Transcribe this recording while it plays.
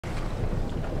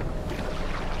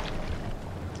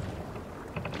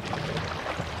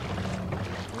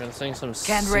Sing some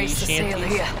Can't raise the sail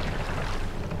here.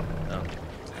 No.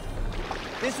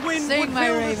 This wind Sing, would my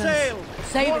fill the ravens. sail.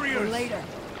 Save it for Warriors, later.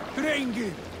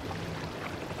 Drengir.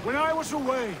 When I was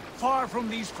away, far from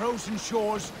these frozen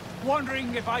shores,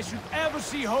 wondering if I should ever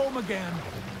see home again,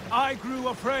 I grew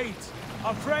afraid.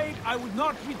 Afraid I would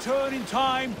not return in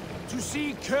time to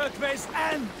see Kjotve's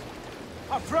end.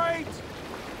 Afraid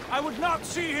I would not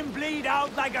see him bleed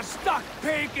out like a stuck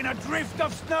pig in a drift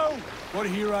of snow. But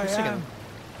here I am,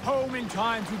 home in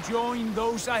time to join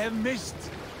those I have missed,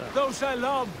 those I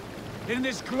love. In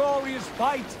this glorious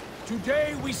fight,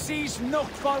 today we seize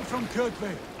Noctval from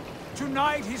Kjotve.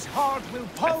 Tonight his heart will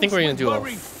pulse. I think we're gonna do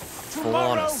worry. a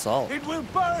full-on assault. It will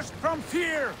burst from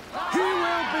fear. He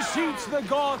will beseech the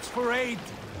gods for aid,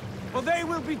 but they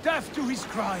will be deaf to his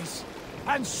cries.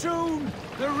 And soon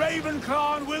the Raven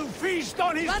clan will feast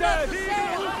on his dead.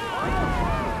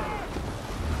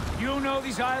 You know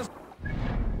these isles?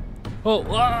 Oh,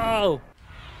 whoa!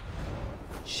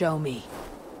 Show me.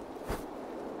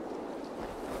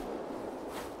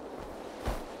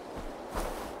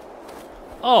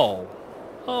 Oh,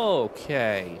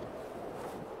 okay.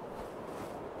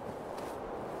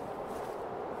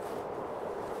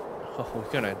 Oh,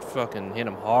 we're gonna fucking hit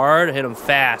him hard, hit him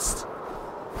fast.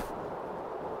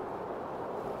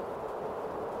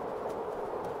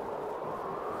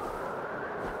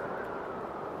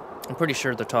 I'm pretty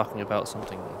sure they're talking about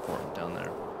something important down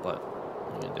there, but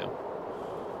what are you gonna do?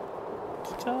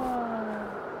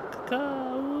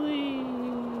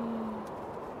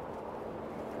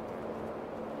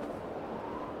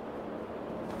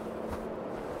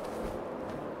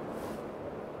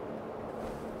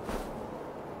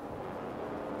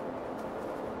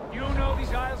 You know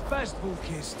these isles best,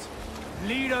 Wolfkist.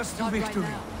 Lead us to Not right victory.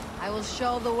 now. I will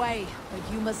show the way, but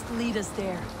you must lead us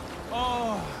there.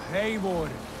 Oh, Eivor.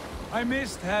 I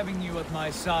missed having you at my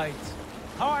side.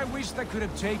 How I wished I could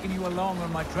have taken you along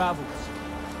on my travels.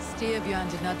 Styrbjörn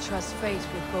did not trust fate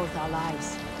with both our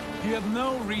lives. You have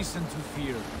no reason to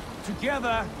fear.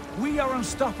 Together, we are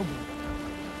unstoppable.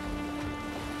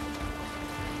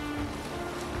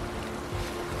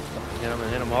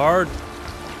 Hit him hard.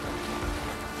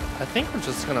 I think we're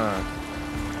just gonna...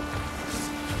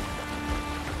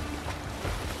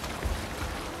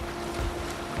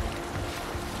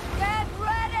 Get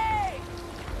ready!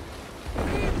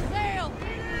 Reef sail!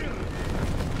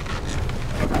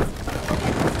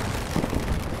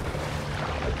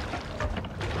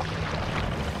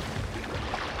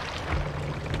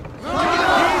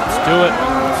 Let's do it.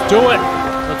 Let's do it.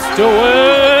 Let's do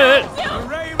it. The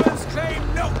Ravens claim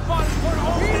no fun for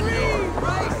holding you.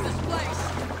 Raise this place!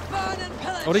 Burn and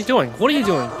pillage! What are you doing? What are you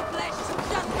doing?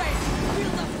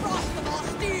 Feel the frost of our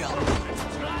steel!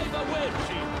 Drive a wedge.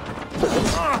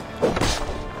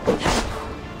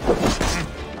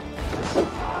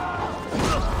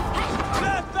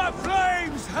 Let the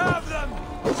flames have them.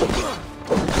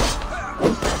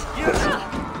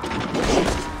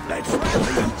 Let's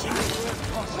rally.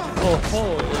 Oh,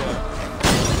 yeah.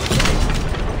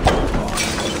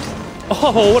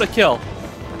 Oh, what a kill.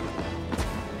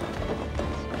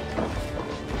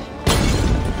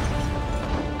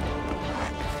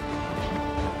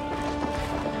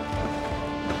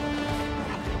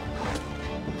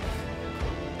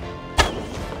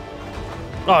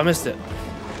 Oh, I missed it.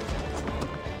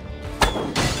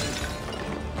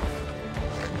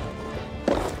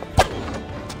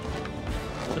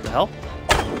 What the hell?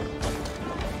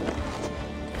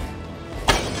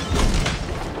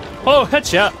 Oh,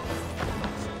 headshot.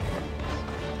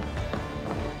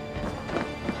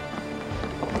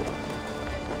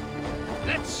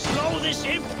 Let's slow this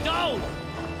imp down.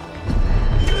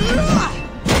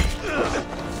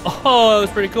 Oh, that was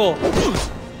pretty cool.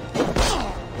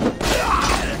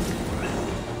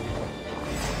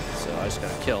 So I just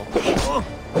got a kill.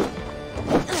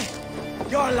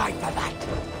 You're like for that.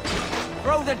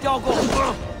 Throw the dog off.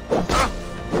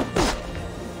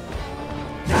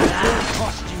 That'll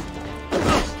cost you.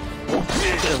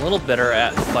 Get a little better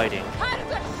at fighting.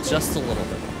 Just a little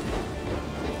bit.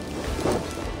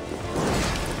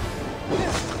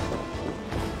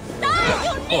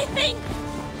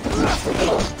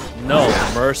 No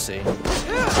mercy. Are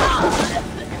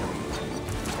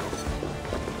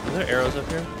there arrows up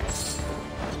here?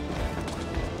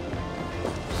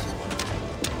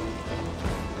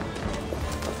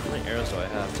 How many arrows do I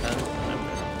have? 10?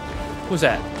 Who's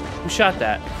that? Who shot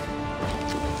that?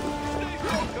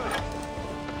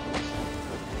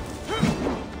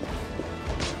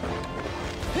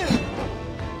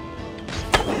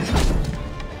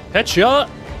 Headshot!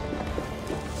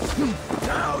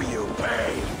 Now you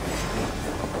pay.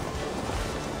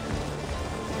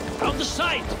 Out the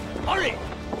sight! Hurry!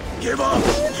 Give up,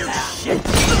 you shit!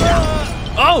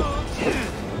 Oh!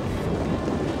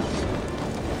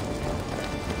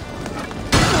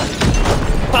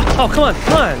 Oh, come on,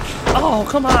 come on! Oh,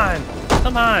 come on!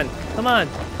 Come on! Come on!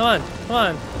 Come on! Come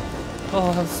on!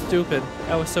 Oh, that was stupid.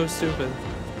 That was so stupid.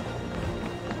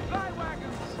 Fly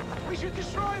wagons! We should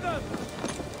destroy them!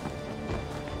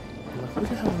 Who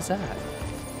the hell is that?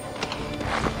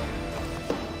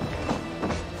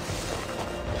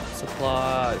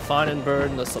 Supply. Find and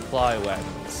burn the supply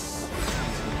wagons.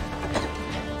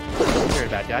 You're a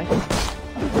bad guy.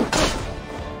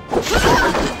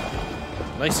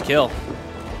 Nice kill.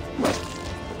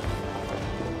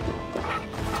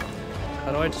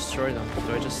 How do I destroy them?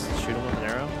 Do I just shoot them with an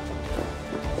arrow?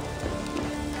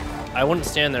 I wouldn't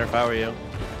stand there if I were you.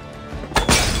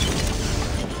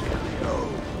 There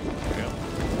we go.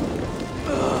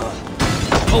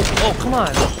 Oh, come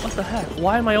on! What the heck?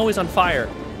 Why am I always on fire?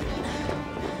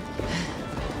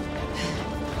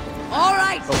 All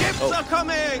right, Ships are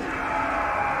coming!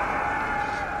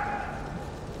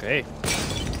 Okay.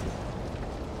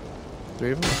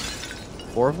 3 of them?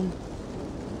 4 of them?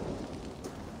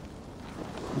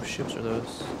 Whose ships are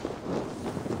those?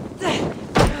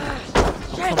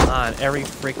 Oh, come on, every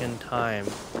freaking time.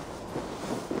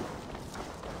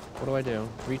 What do I do?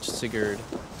 Reach Sigurd.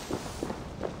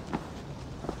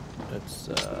 Let's,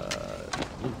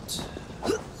 loot.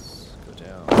 Let's go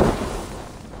down.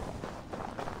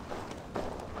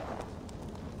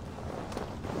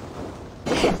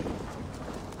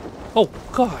 Oh,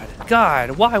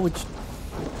 God, why would you...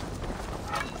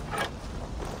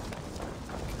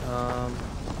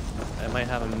 I might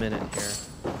have a minute here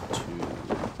to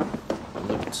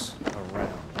loot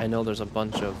around. I know there's a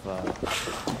bunch of,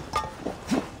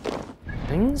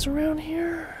 things around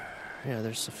here? Yeah,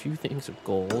 there's a few things of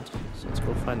gold, so let's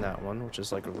go find that one, which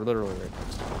is like literally right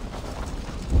next to it.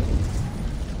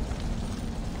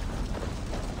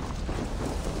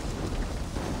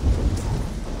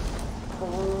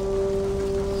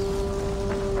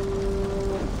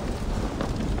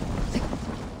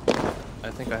 I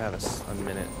think I have a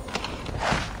minute.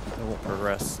 I won't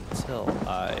progress until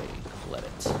I let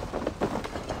it.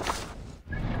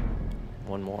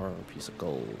 One more piece of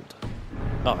gold.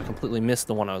 Oh, I completely missed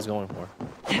the one I was going for.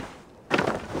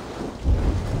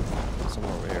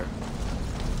 Somewhere over here.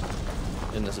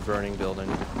 In this burning building.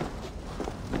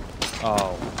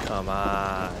 Oh, come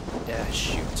on. Yeah,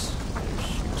 shoot.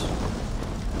 Shoot.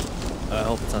 I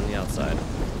hope it's on the outside.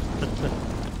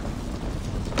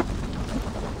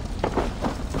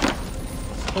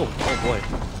 Oh boy.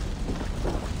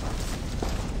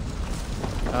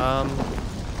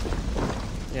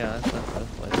 Yeah, that's not the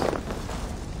place.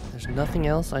 There's nothing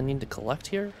else I need to collect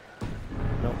here?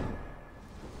 Nope.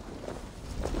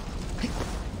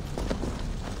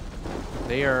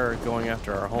 They are going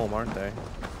after our home, aren't they?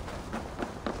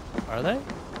 Are they?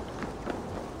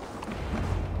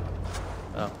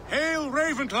 Oh. Hail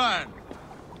Ravenclan!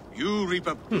 You reap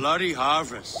a bloody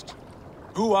harvest.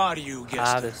 Who are you,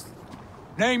 Gester? This.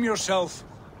 Name yourself.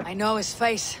 I know his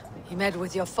face. He met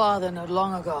with your father not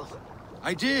long ago.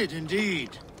 I did,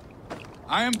 indeed.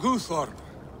 I am Guthorm,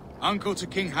 uncle to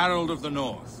King Harold of the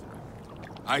North.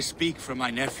 I speak for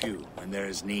my nephew when there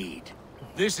is need.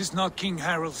 This is not King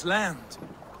Harold's land.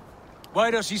 Why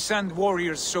does he send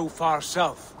warriors so far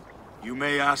south? You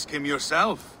may ask him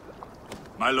yourself,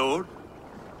 my lord.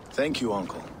 Thank you,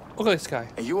 uncle. Look at this guy.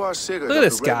 And you are Sigurd Look at of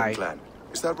this the guy. Raven clan.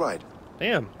 Is that right?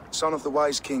 Damn. Son of the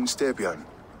wise king Styrbjörn.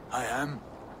 I am.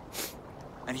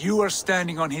 And you are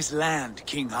standing on his land,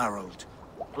 King Harold.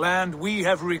 Land we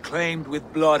have reclaimed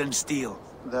with blood and steel.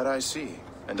 That I see,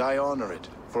 and I honor it.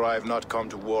 For I have not come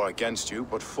to war against you,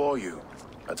 but for you,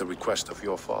 at the request of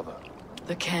your father.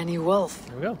 The canny wolf.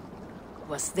 There we go.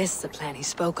 Was this the plan he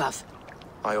spoke of?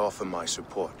 I offer my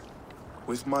support.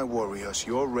 With my warriors,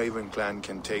 your Raven clan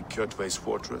can take Kjotve's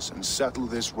fortress and settle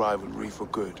this rivalry for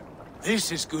good.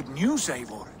 This is good news,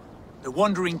 Eivor. The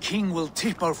Wandering King will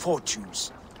tip our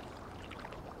fortunes.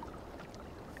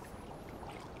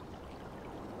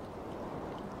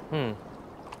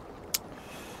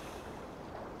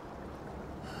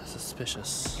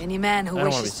 Suspicious. Any man who I don't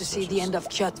wanna wishes be to see the suspicious. end of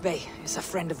Kjotve is a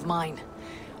friend of mine.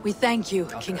 We thank you,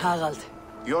 King Harald.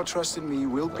 Your trust in me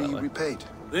will be repaid.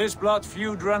 This blood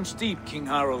feud runs deep, King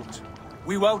Harold.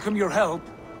 We welcome your help,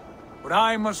 but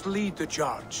I must lead the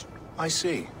charge. I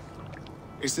see.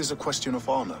 Is this a question of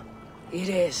honor? It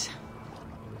is.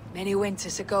 Many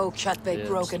winters ago, Kjotve Yes,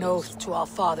 broke an yes. oath to our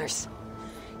fathers.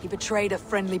 He betrayed a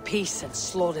friendly peace and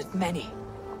slaughtered many.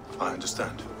 I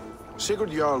understand.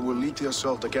 Sigurd Jarl will lead the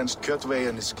assault against Kjotve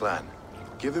and his clan.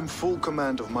 Give him full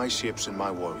command of my ships and my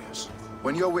warriors.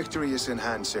 When your victory is in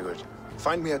hand, Sigurd,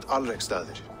 find me at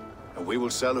Alrekstadir, and we will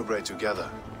celebrate together.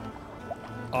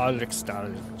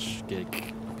 Alrekstadir.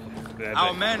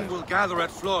 Our men will gather at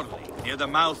Florley, near the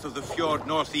mouth of the fjord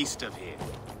northeast of here.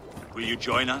 Will you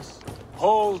join us?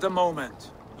 Hold a moment.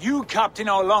 You captain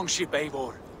our longship,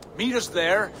 Eivor. Meet us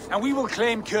there, and we will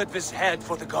claim Kjotve's head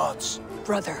for the gods.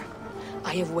 Brother,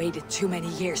 I have waited too many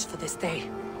years for this day.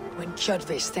 When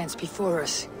Kjotve stands before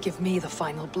us, give me the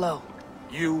final blow.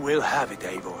 You will have it,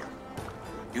 Eivor.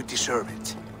 You deserve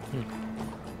it.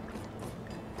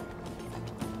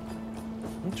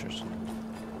 Interesting.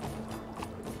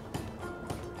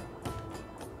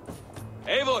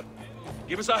 Eivor,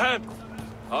 give us a hand.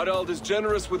 Harald is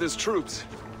generous with his troops.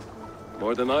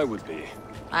 More than I would be.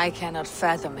 I cannot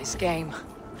fathom his game.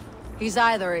 He's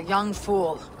either a young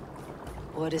fool,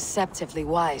 or deceptively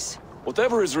wise.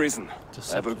 Whatever his reason,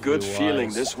 I have a good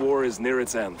feeling this war is near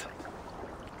its end.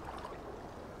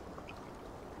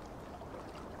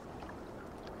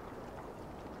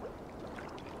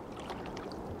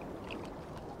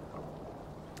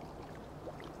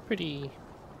 Pretty.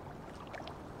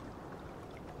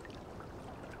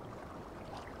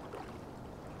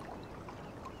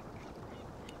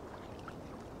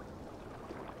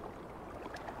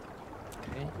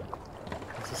 Okay.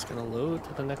 Is this gonna load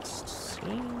to the next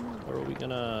scene? Or are we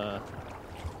gonna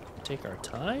take our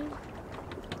time?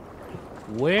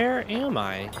 Where am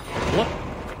I?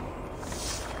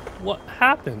 What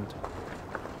happened?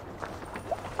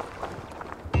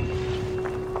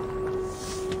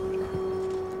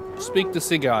 Speak to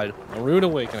Sigurd, a rude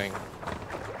awakening.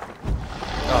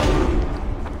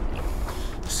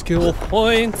 Oh. Skill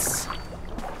points.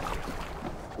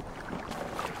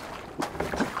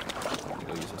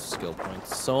 Go use those skill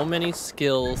points. So many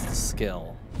skills to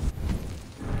skill.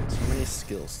 So many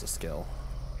skills to skill.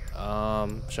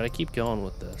 Should I keep going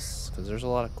with this? Because there's a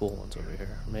lot of cool ones over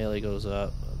here. Melee goes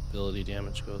up, ability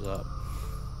damage goes up.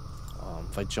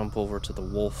 If I jump over to the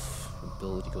wolf,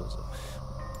 ability goes up.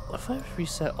 What if I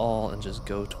reset all and just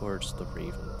go towards the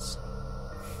ravens?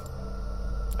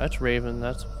 That's raven,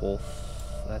 that's wolf,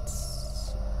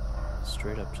 that's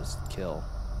straight up just kill.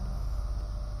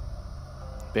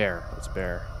 Bear, that's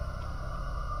bear.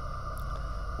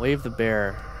 Wave the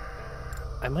bear.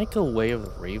 I might go wave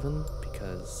the raven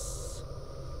because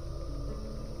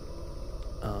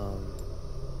I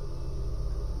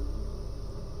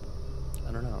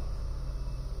don't know.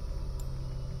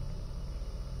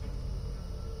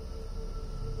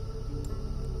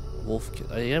 Wolf Kiss.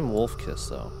 I am Wolf Kiss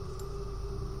though.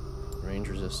 Range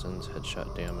resistance,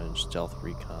 headshot damage, stealth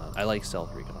recon. I like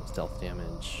stealth recon, stealth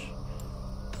damage.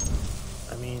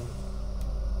 I mean,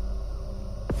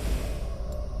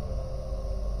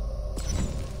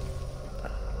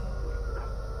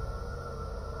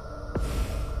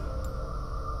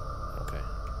 okay.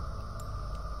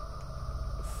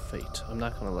 Fate. I'm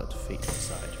not gonna let fate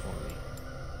decide for me.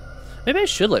 Maybe I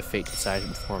should let fate decide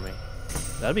for me.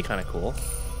 That'd be kind of cool.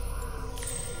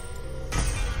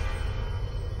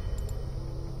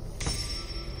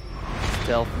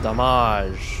 Stealth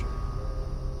damage.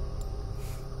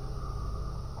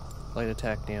 Light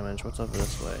attack damage. What's over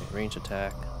this way? Range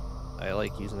attack. I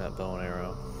like using that bow and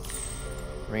arrow.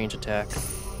 Range attack.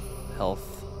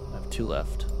 Health. I have 2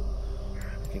 left.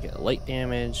 I can get light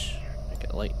damage. I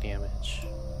get light damage.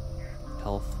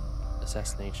 Health.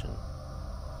 Assassination.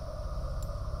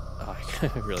 Oh, I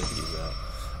really could use that.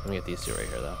 Let me get these 2 right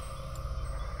here though.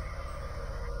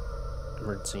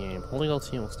 Emergency aim. Holding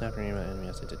LT will snap your aim at enemy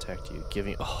as they detect you,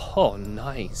 giving. Oh,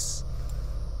 nice!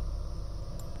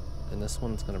 And this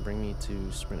one's gonna bring me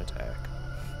to sprint attack.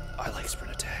 Oh, I like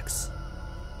sprint attacks.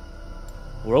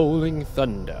 Rolling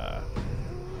Thunder.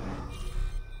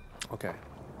 Okay.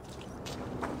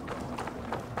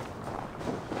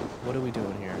 What are we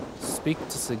doing here? Speak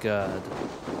to Sigurd.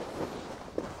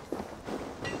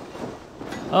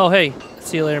 Oh, hey!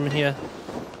 See you later, Mahia.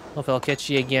 Hope I'll catch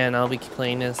you again. I'll be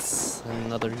playing this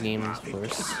and other games, of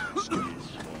course.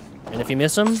 And if you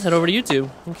miss them, head over to YouTube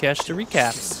and catch the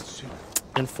recaps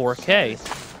in 4K.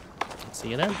 See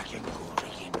you then.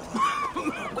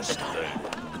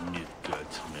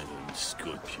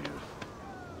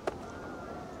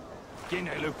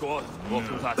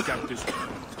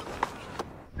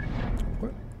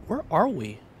 Where are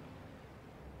we?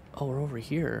 Oh, we're over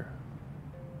here.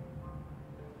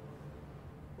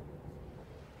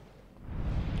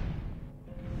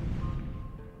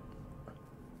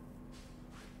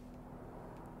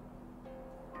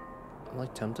 I'm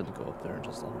like tempted to go up there and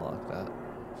just unlock that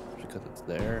because it's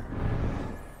there.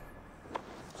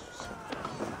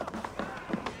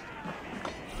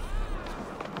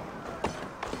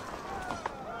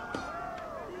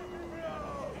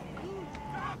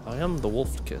 am the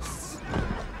wolf kiss.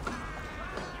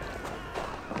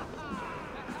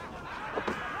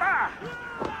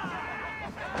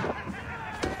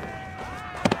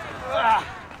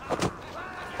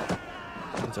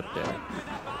 What's up there?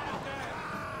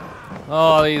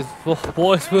 Oh, these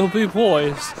boys will be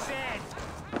boys.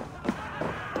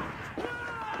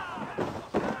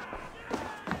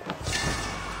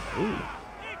 Ooh.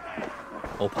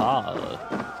 Opal.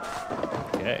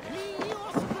 Okay.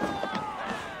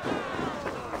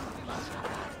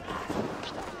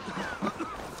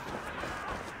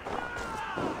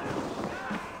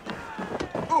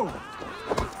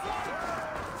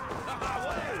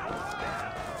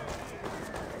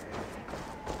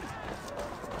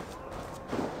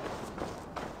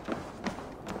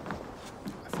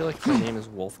 I feel like if my name is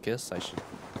Wolfkiss, I should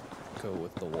go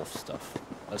with the wolf stuff.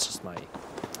 That's just my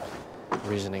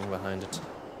reasoning behind it.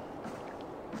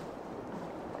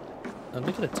 Let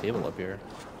me get a table up here.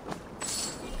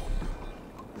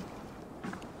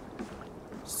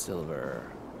 Silver.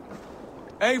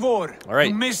 Eivor, All right,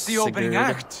 you missed the opening Sigurd.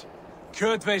 act.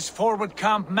 Kjotve's forward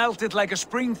camp melted like a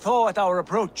spring thaw at our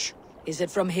approach. Is it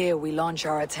from here we launch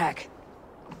our attack?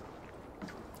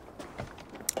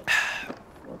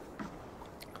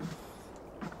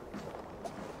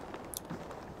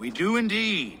 We do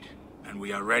indeed, and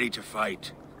we are ready to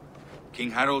fight.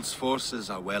 King Harold's forces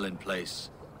are well in place.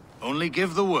 Only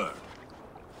give the word.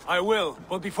 I will,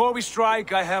 but before we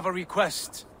strike, I have a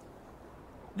request.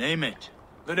 Name it.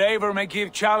 That Eivor may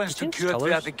give challenge to Change Kjotve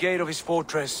colours? at the gate of his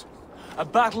fortress. A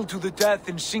battle to the death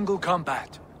in single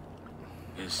combat.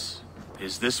 Is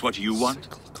this what you want?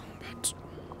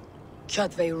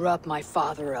 Kjotve robbed my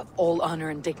father of all honor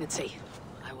and dignity.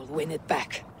 I will win it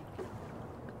back.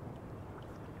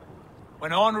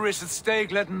 When honor is at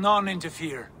stake, let none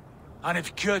interfere. And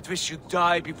if Kjotve should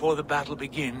die before the battle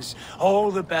begins, all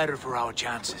the better for our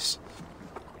chances.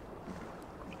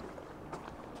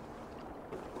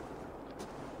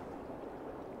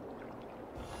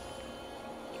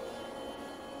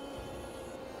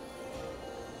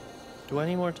 Do I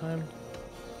need more time?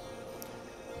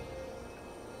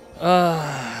 Do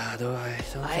I?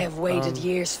 I have waited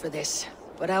years for this,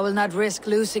 but I will not risk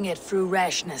losing it through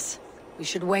rashness. We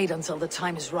should wait until the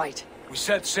time is right. We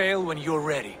set sail when you're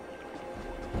ready.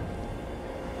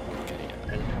 Okay,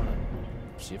 I just want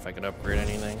to see if I can upgrade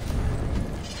anything.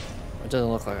 It doesn't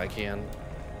look like I can.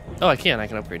 Oh, I can. I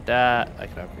can upgrade that. I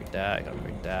can upgrade that. I can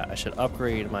upgrade that. I should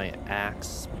upgrade my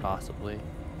axe, possibly.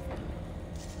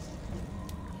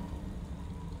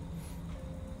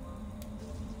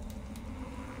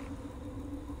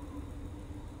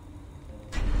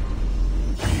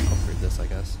 Upgrade this, I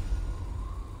guess.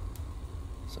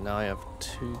 So now I have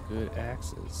 2 good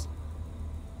axes.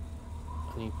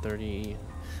 I need 30.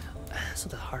 That's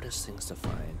the hardest things to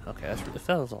find. Okay, that's it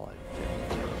feels all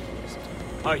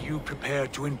I Are you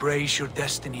prepared to embrace your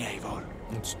destiny, Eivor?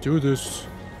 Let's do this.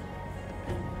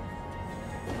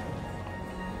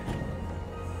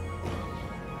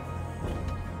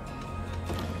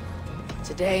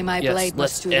 Today my Yes, blade let's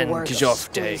must do the end work of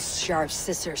Kjotve. Skull's sharp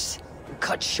scissors and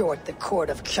cut short the cord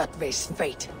of Kjotve's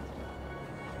fate.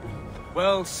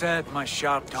 Well said, my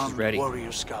sharp-tongued ready.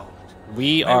 warrior scout.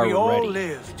 We May are we all ready.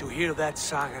 live to hear that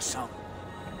saga sung.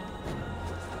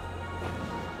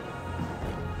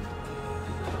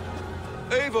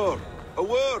 Eivor, a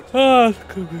word!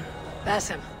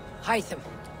 Basim, Hytham,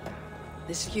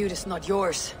 this feud is not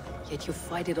yours, yet you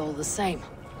fight it all the same.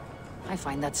 I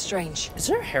find that strange. Is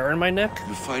there hair in my neck?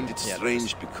 You find it Yeah,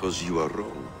 strange because you are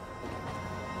wrong.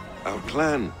 Our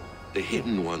clan, the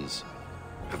Hidden Ones,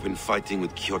 have been fighting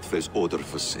with Kjotve's order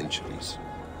for centuries.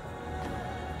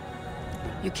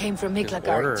 You came from order,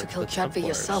 Miklagard to kill the Kjotve Templars.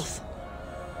 yourself.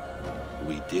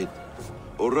 We did.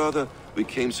 Or rather, we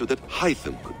came so that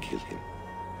Hytham could kill him.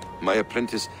 My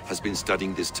apprentice has been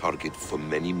studying this target for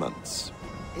many months.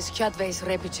 Is Kjotve's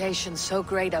reputation so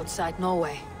great outside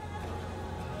Norway?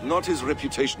 Not his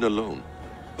reputation alone,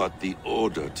 but the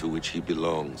order to which he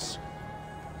belongs.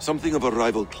 Something of a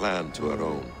rival clan to our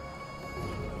own.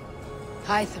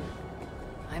 Hytham,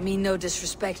 I mean no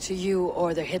disrespect to you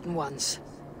or the Hidden Ones,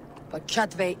 but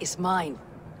Kjotve is mine.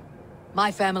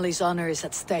 My family's honor is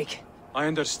at stake. I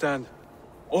understand.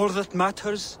 All that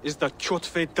matters is that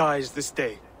Kjotve dies this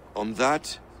day. On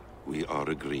that, we are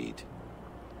agreed.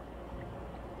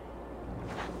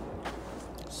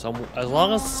 As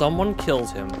long as someone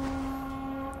kills him.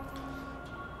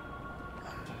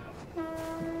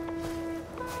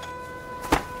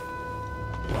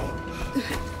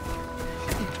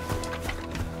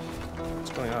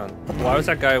 What's going on? Why was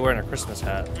that guy wearing a Christmas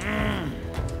hat?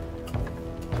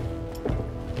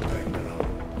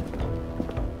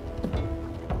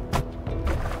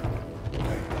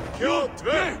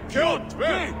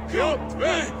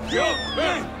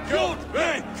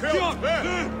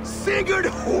 Sigurd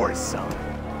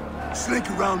Whoreson! Slink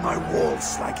around my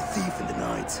walls like a thief in the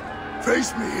night.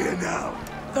 Face me here now.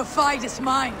 The fight is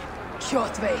mine,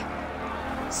 Kjotve.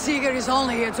 Sigurd is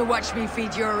only here to watch me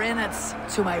feed your innards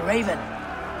to my raven.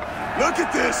 Look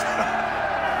at this!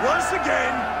 Once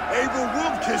again, Abel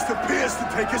Wolfkiss appears to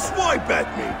take a swipe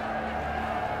at me.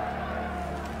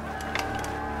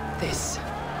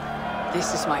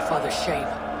 This is my father's shame.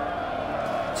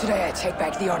 Today I take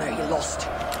back the honor he lost.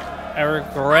 I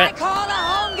regret. I call a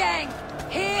home gang!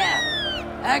 Here!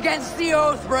 Against the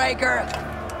Oathbreaker!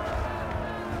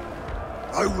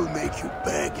 I will make you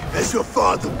beg, as your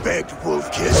father begged,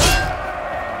 Wolfkiss.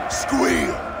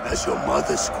 Squeal, as your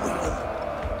mother squealed.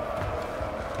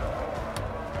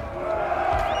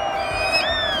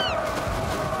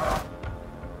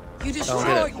 You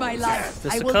destroyed my life.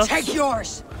 I will Fisticuffs? take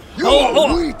yours. You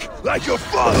are weak, like your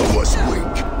father was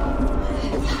weak.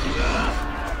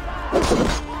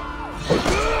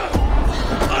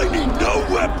 I need no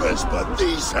weapons but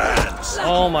these hands.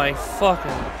 Oh my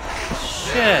fucking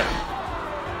shit.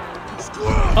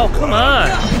 Oh, come on.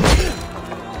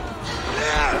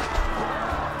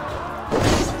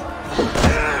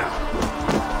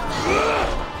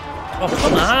 Oh,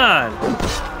 come on.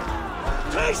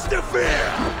 Taste the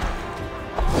fear.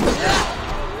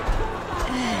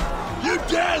 You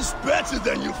dance better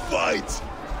than you fight.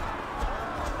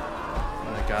 Oh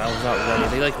my god, I was not ready.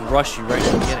 They like rush you right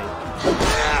in the beginning.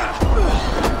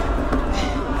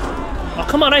 Oh,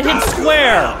 come on, I hit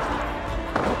square.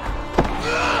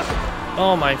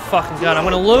 Oh my fucking god, I'm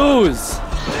gonna lose!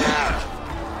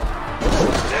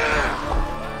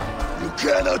 You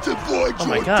cannot avoid Oh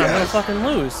my your god, I'm gonna death. fucking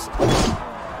lose.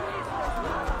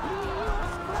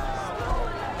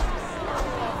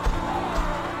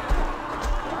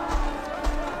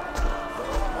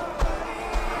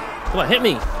 Come on, hit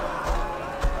me!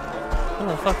 I'm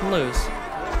gonna fucking lose.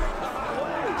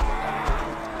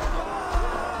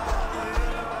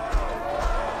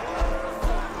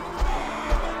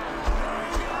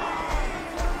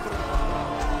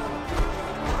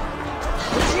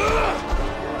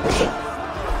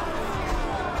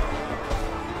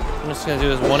 I'm just gonna do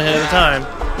this one hit at a time.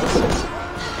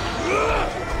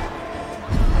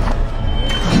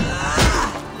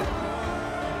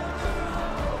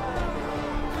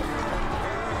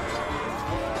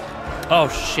 Oh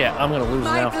shit, I'm gonna lose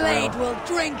My now for blade real. will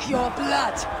drink your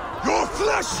blood. Your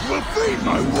flesh will feed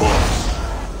my wolves.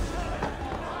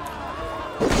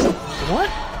 What?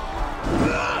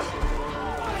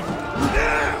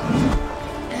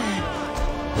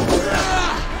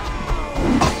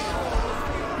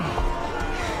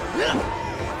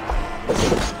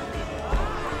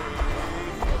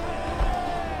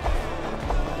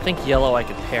 I think yellow I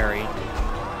could parry.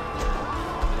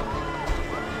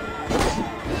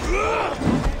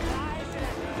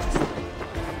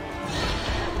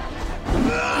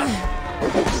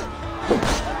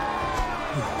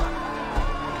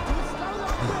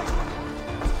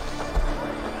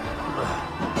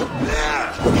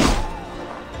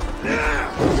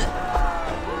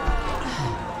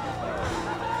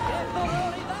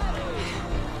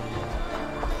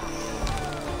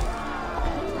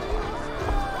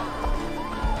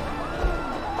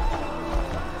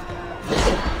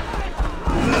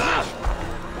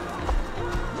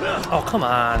 Oh, come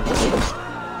on.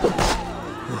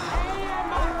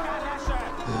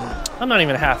 I'm not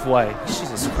even halfway.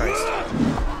 Jesus Christ.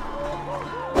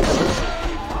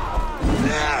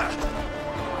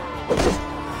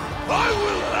 I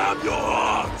will have your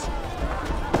heart.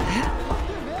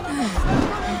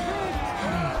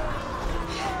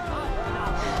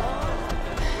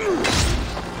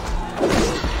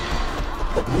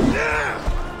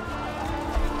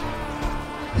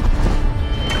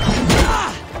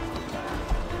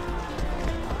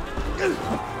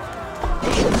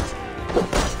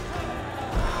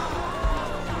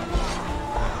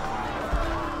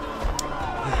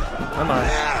 Come on.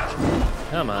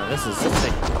 Come on, this is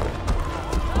sick.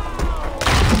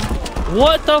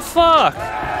 What the fuck?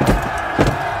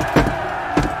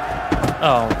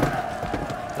 Oh.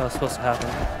 That was supposed to happen.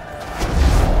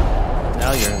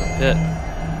 Now you're in the pit.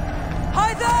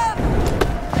 Hide them!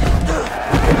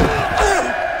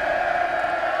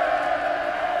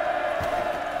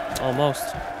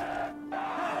 Almost.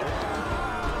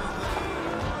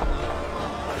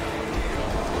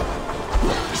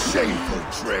 Shameful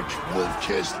trick,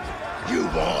 Wolfkiss. You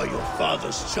are your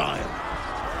father's child.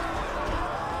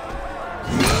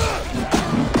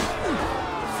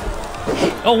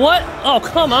 Oh, what? Oh,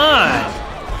 come on!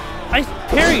 I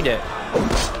parried it.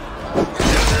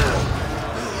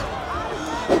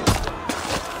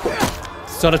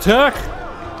 Stun attack!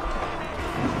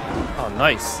 Oh,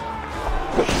 nice.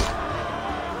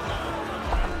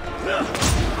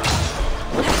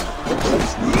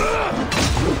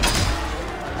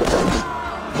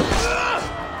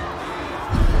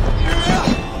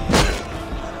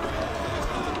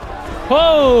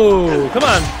 Whoa!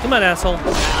 Come on, asshole.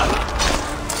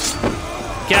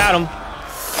 Got him.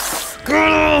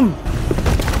 Got him!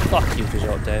 Fuck you, because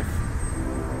you're out, Dave.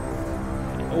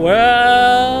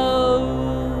 Well,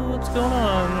 what's going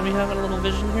on? Are we having a little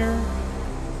vision here?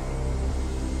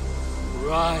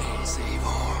 Rise,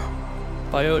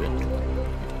 Eivor. By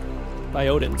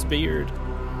Odin's beard.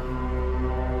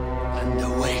 And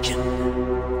awaken.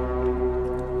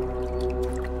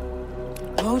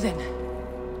 Odin,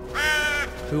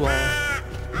 Who are?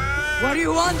 what do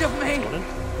you want of me? Odin?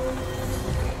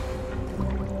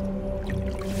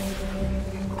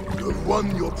 You have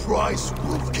won your prize,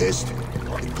 Wolf-Kissed.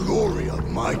 The glory of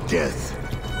my death.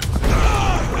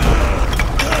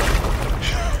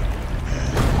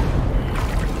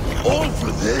 All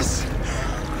for this?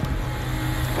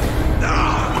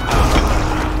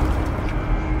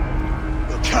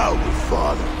 The coward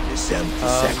father, this empty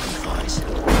sacrifice.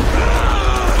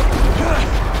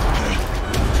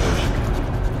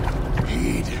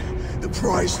 Heed the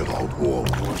price of our war,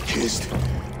 Wolf-Kissed.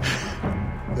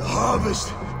 The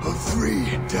harvest of 3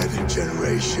 dead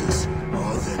generations.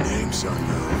 All their names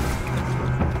unknown.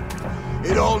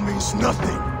 It all means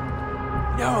nothing.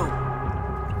 No.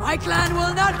 My clan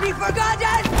will not be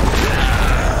forgotten!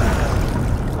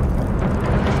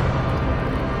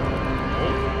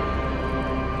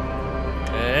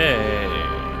 Hey.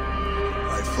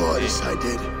 I fought as I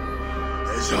did.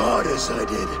 As hard as I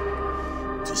did.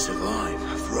 To survive,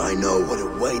 for I know what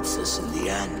awaits us in the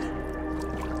end.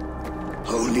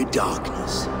 Only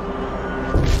darkness.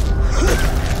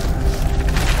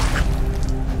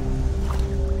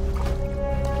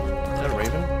 Is that a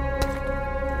raven?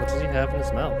 What does he have in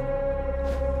his mouth?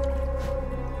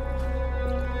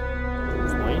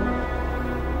 Flame?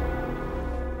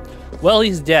 Well,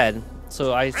 he's dead,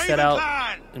 so I set out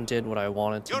and did what I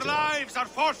wanted to do. Your lives are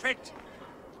forfeit.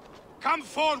 Come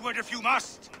forward if you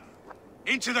must.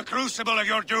 Into the crucible of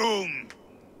your doom.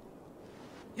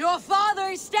 Your father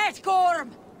is dead,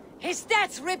 Gorm! His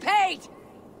debt's repaid!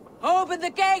 Open the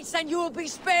gates and you will be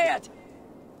spared!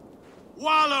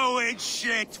 Wallow in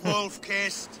shit,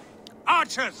 Wolf-Kissed.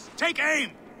 Archers, take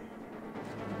aim!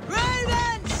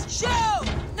 Ravens, shoot!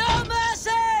 No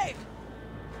mercy!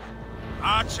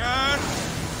 Archers,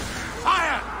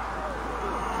 fire!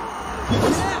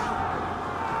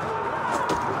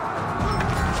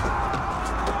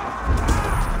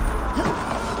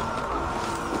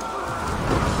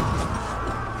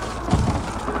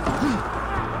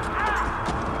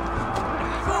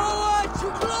 Forward to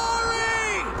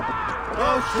glory!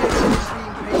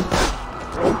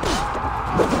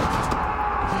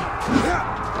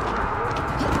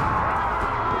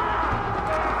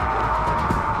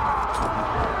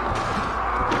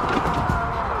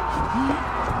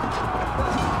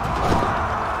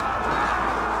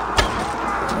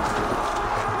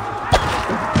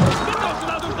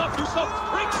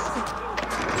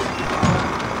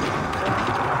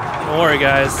 Don't worry,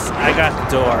 guys. I got the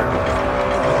door.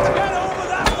 Get over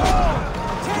that wall!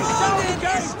 Take down the Odin is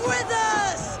gate! with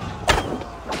us!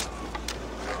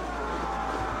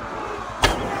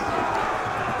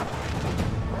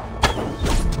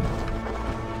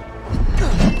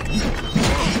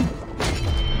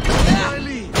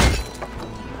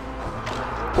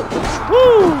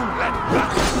 Woo!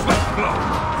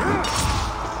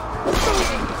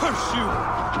 Curse you!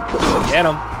 Get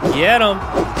him! Get him!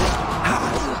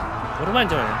 What am I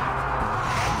doing?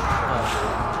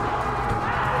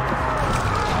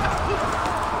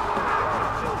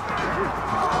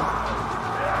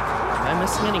 Am I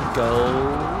missing any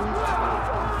gold?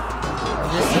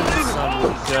 Missing some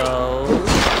gold.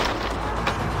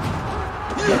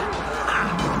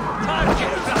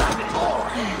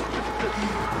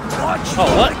 Oh,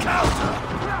 what?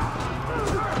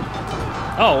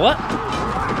 Oh, what?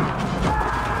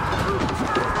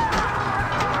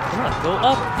 Come on, go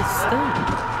up this thing.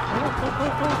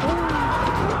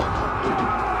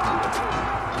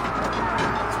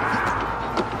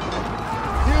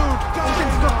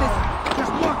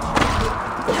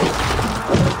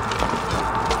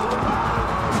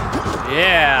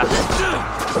 Yeah.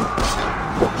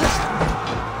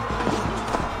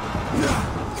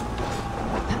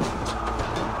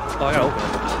 Oh, I gotta open it.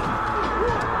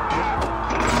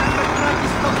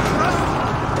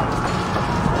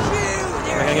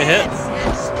 Am I gonna get hit?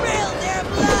 And spill their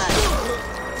blood!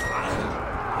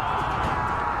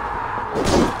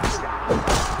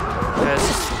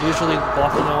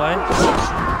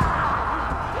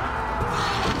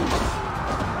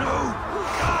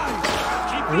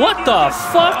 What the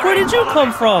fuck? Where did you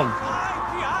come from?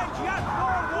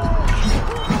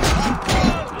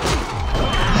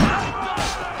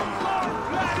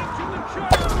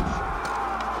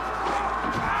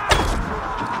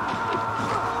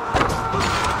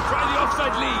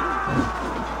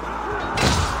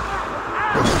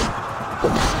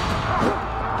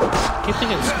 I keep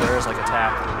thinking squares like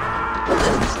attack.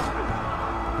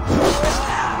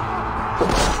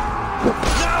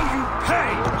 Now you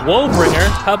pay! Whoa, bringer.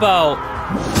 How about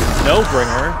no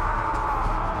bringer?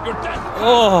 You're dead!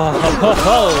 Oh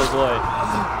boy.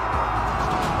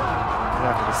 I'm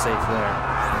not gonna be safe there.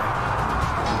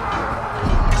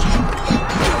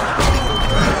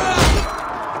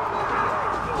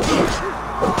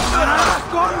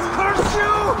 God curse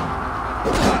you!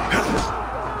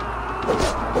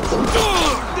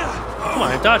 Come on,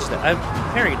 I dodged that. I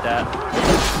parried that.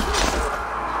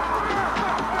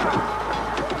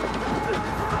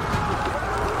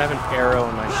 I have an arrow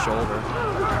in my shoulder.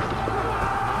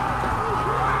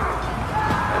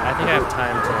 I think I have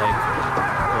time to, like,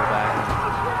 go back and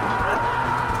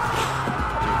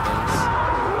do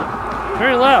things.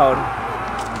 Very loud.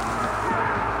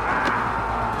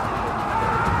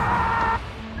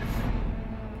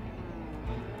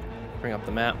 Bring up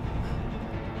the map.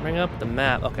 Bring up the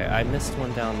map. Okay, I missed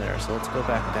one down there, so let's go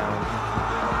back down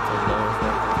to lower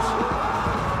focus.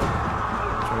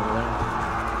 Over there.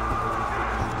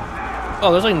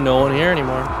 Oh, there's like no one here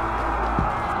anymore.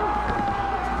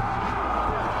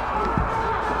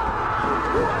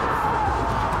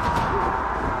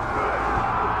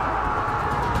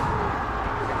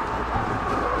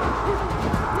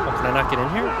 Oh, can I not get in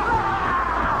here?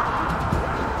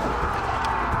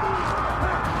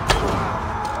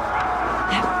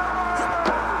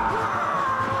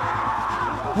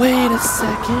 Wait a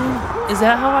second. Is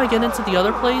that how I get into the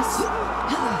other place?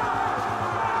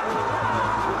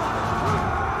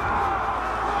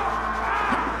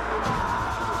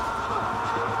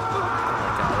 Oh my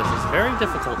god, this is very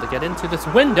difficult to get into this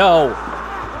window.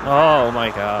 Oh my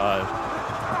god.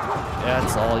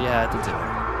 That's all you had to do.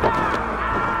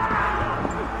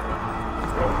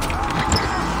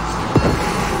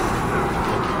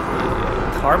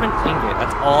 Carbon ingot,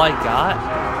 that's all I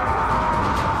got?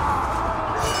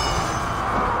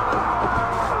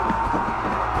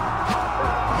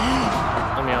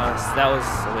 That was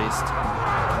a waste.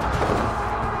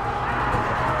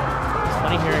 It's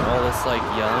funny hearing all this like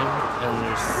yelling and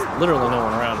there's literally no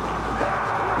one around me.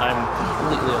 I'm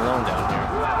completely alone down here.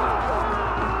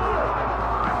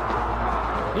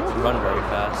 You don't run very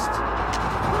fast.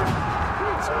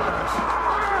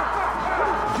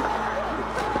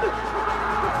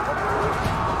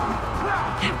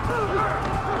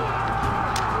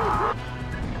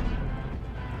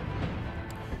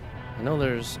 I know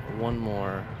there's one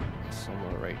more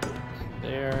somewhere right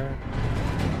there.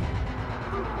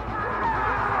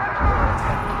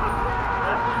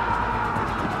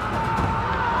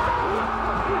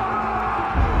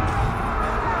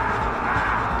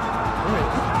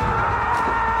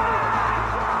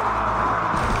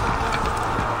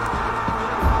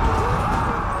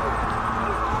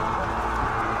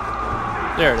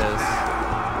 There it is.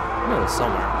 I know it's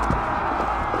somewhere.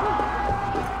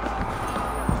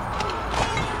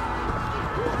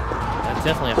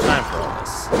 Definitely have time for all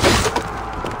this.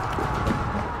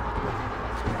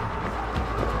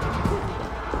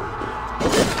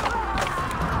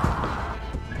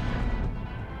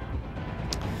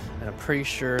 And I'm pretty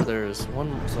sure there's one.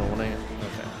 So when I okay,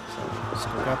 so just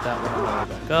go grab that one and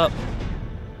go back up.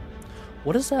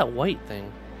 What is that white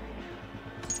thing?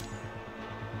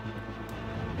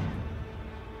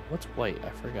 What's white? I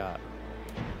forgot.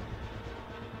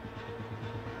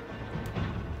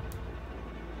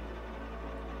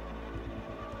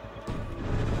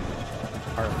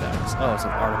 Artifacts. Oh, it's an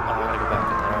artifact. Oh, I gotta go back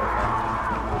and get that artifact.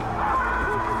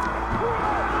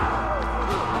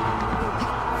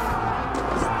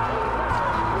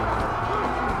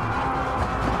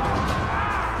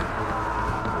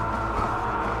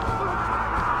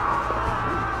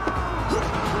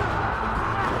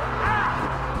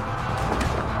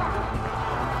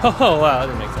 Oh, wow, that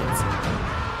didn't make sense.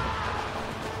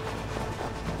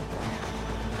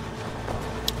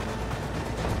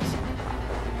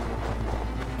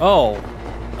 Oh,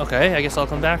 okay, I guess I'll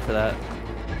come back for that.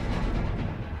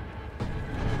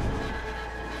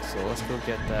 So let's go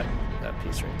get that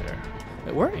piece right there.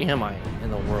 Wait, where am I in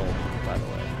the world, by the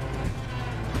way?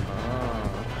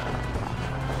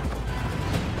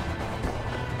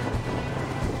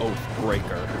 Oh,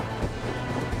 Oathbreaker.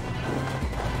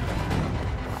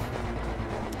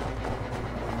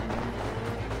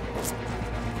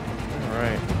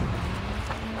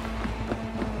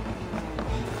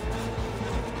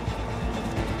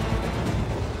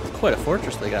 quite a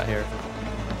fortress they got here.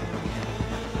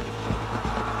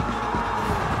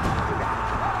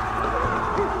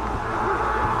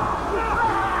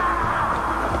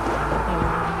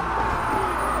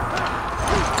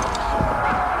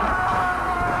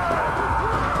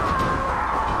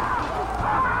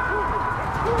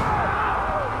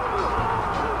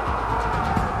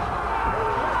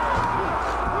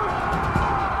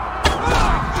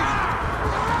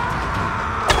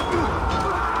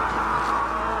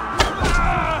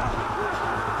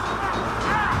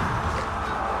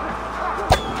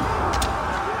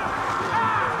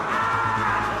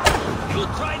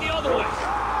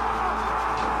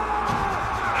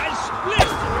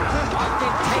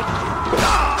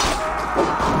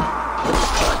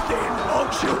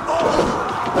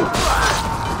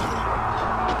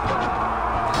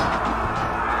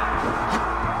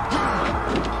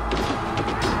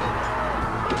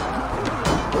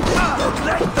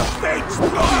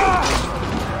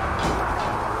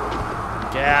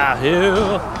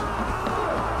 Yahoo!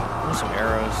 There's some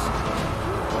arrows.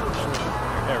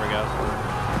 There we go.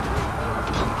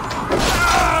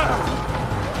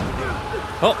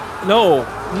 Oh, no!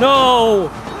 No!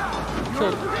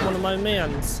 Killed one of my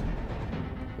mans.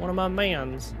 One of my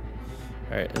mans.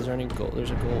 Alright, is there any gold?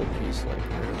 There's a gold piece like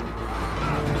here.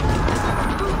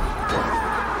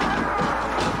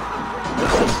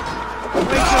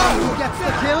 Who gets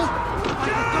the kill?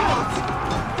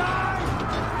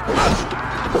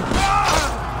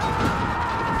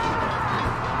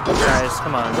 Guys,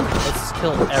 come on. Let's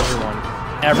kill everyone.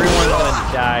 Everyone's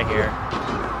gonna die here.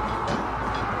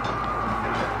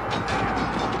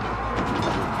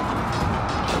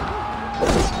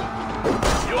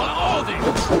 You are all the...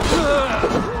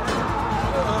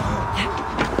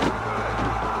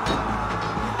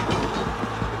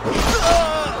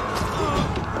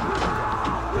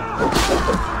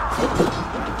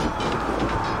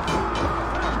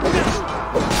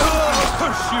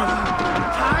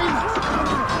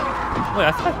 Wait,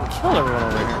 I thought I killed everyone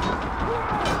over here.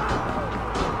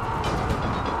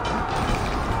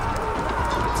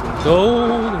 Get some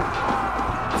gold.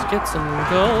 Let's get some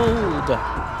gold.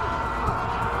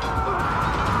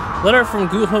 Letter from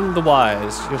Guthrum the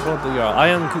Wise. I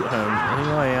am Guthrum, and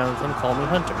who I am, then call me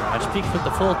Hunter. I speak with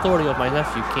the full authority of my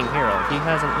nephew, King Harold. He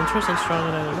has an interest in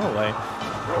strong in Norway.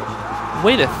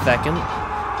 Wait a second.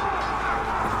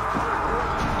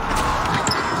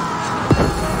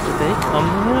 They come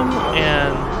to him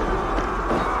and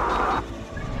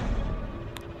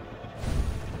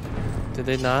did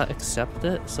they not accept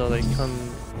it? So they come.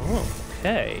 Oh,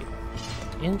 okay,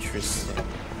 interesting.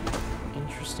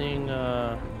 Interesting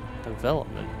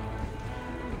development.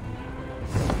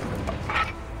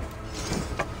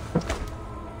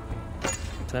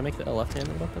 Can I make that a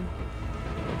left-handed weapon?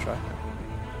 I'll try.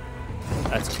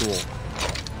 That's cool.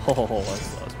 Oh,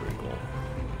 that's pretty cool.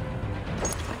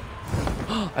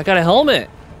 I got a helmet!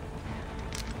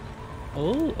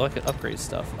 Oh, I can upgrade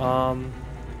stuff. I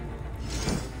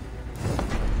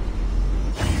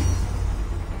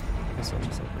guess I'll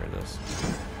just upgrade this.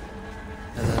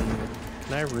 And then,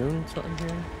 can I rune something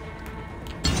here?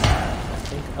 I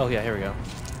think. Oh yeah, here we go.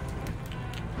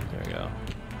 There we go.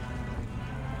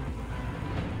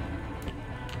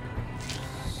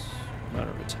 Amount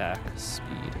of attack,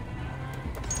 speed.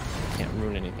 Can't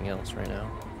ruin anything else right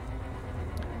now.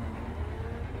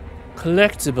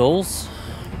 Collectibles.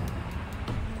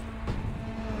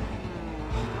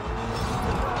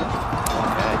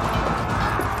 Okay.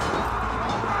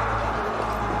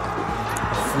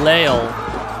 A flail.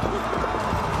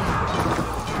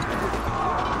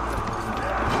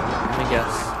 Let me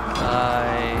guess. I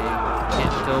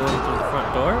can't go in through the front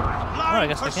door? Oh, I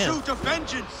guess I can. Pursuit of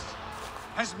vengeance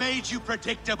has made you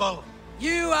predictable.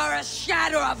 You are a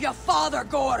shadow of your father,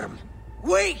 Gorm.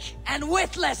 Weak and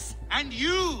witless. And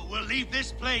you will leave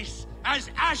this place as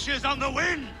ashes on the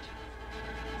wind.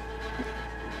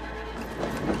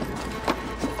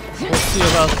 We'll see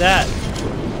about that.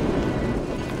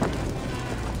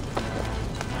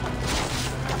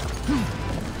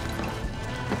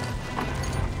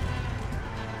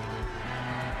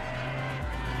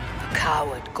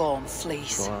 Coward Gorm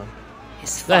flees. Go on.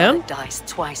 His that father him? dies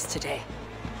twice today.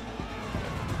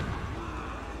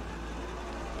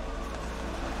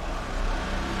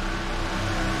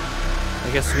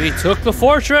 I guess we took the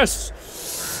fortress!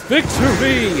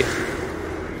 Victory!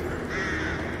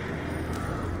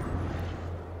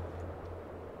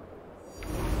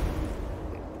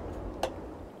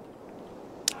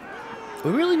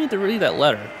 We really need to read that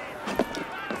letter.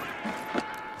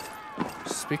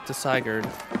 Speak to Sigurd.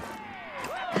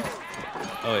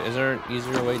 Oh wait, is there an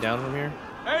easier way down from here?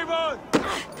 Avon!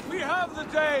 We have the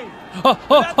day. Oh,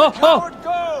 oh, Let the oh, oh. coward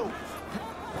go.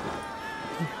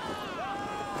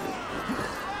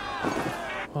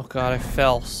 Oh god, I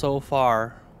fell so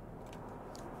far.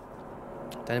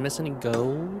 Did I miss any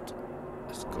gold?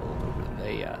 There's gold over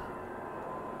there.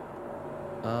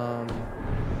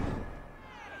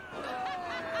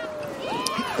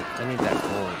 I need that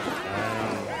gold.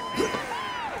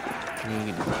 I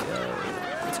need gold.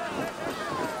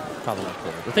 Probably not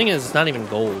gold. The thing is, it's not even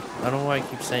gold. I don't know why I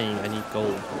keep saying I need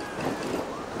gold.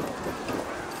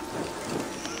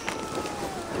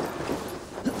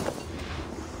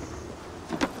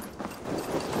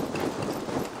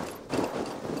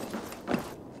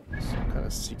 Some kind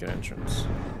of secret entrance.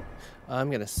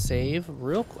 I'm gonna save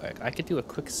real quick. I could do a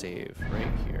quick save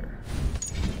right here.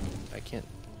 I can't.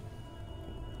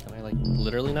 Can I like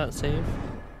literally not save?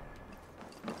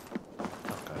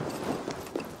 Okay.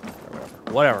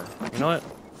 Whatever. You know what?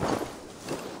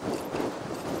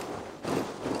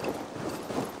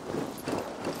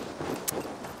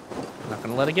 I'm not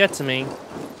gonna let it get to me.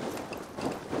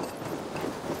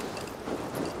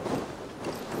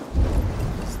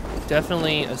 There's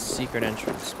definitely a secret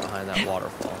entrance behind that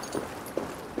waterfall.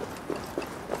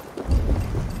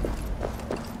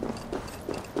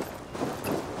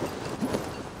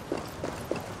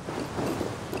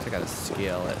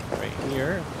 Scale it right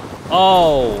here.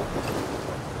 Oh!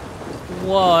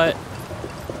 What?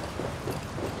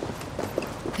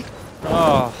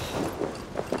 Oh.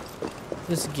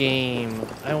 This game.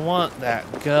 I want that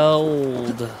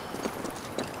gold.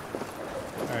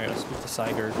 Alright, let's move to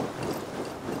Sigurd.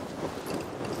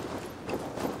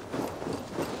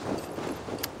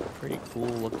 Pretty cool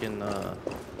looking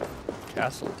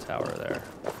castle tower there.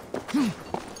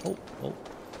 Oh, oh.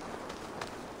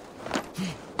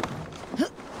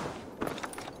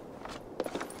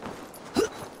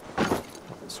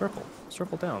 Circle.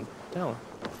 Circle down. Down.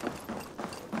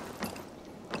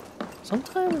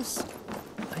 Sometimes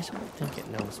I don't think it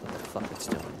knows what the fuck it's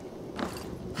doing.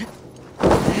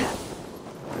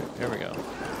 Right, there we go.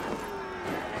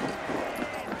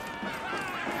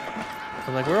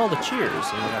 I'm like, where are all the cheers?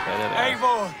 And okay, there they are.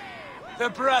 Eivor, the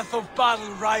breath of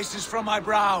battle rises from my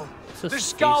brow. The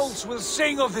scouts will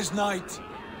sing of this night.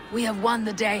 We have won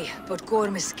the day, but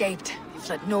Gorm escaped. He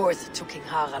fled north to King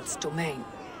Harald's domain.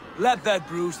 Let that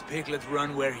bruised piglet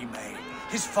run where he may.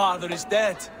 His father is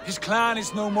dead. His clan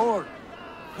is no more.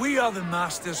 We are the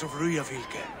masters of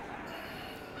Ryjavík.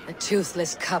 A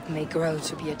toothless cub may grow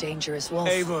to be a dangerous wolf.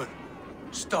 Eivor,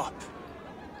 stop.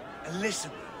 And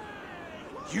listen.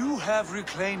 You have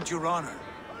reclaimed your honor.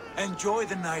 Enjoy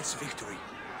the night's victory.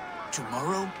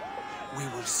 Tomorrow, we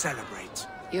will celebrate.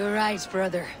 You're right,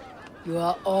 brother. You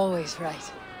are always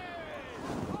right.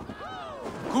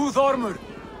 Guthormur,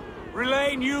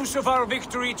 relay news of our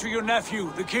victory to your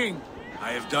nephew, the king.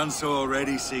 I have done so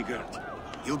already, Sigurd.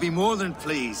 He'll be more than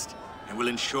pleased, and will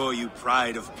ensure you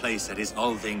pride of place at his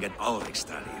Althing at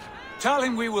Alrikstadir. Tell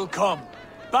him we will come,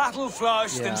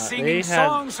 battle-flushed and singing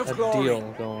songs of glory.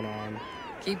 Deal going on.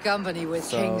 Keep company with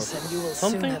So, kings, and you will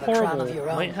soon something have a crown horrible of your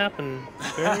own. might happen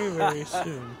very, very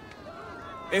soon.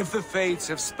 If the fates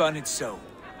have spun it so,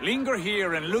 linger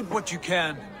here and loot what you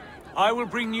can. I will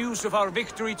bring news of our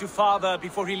victory to father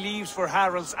before he leaves for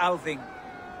Harald's Althing.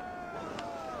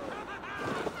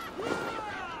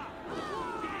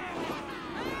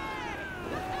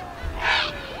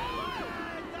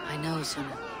 I know,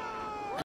 Suna.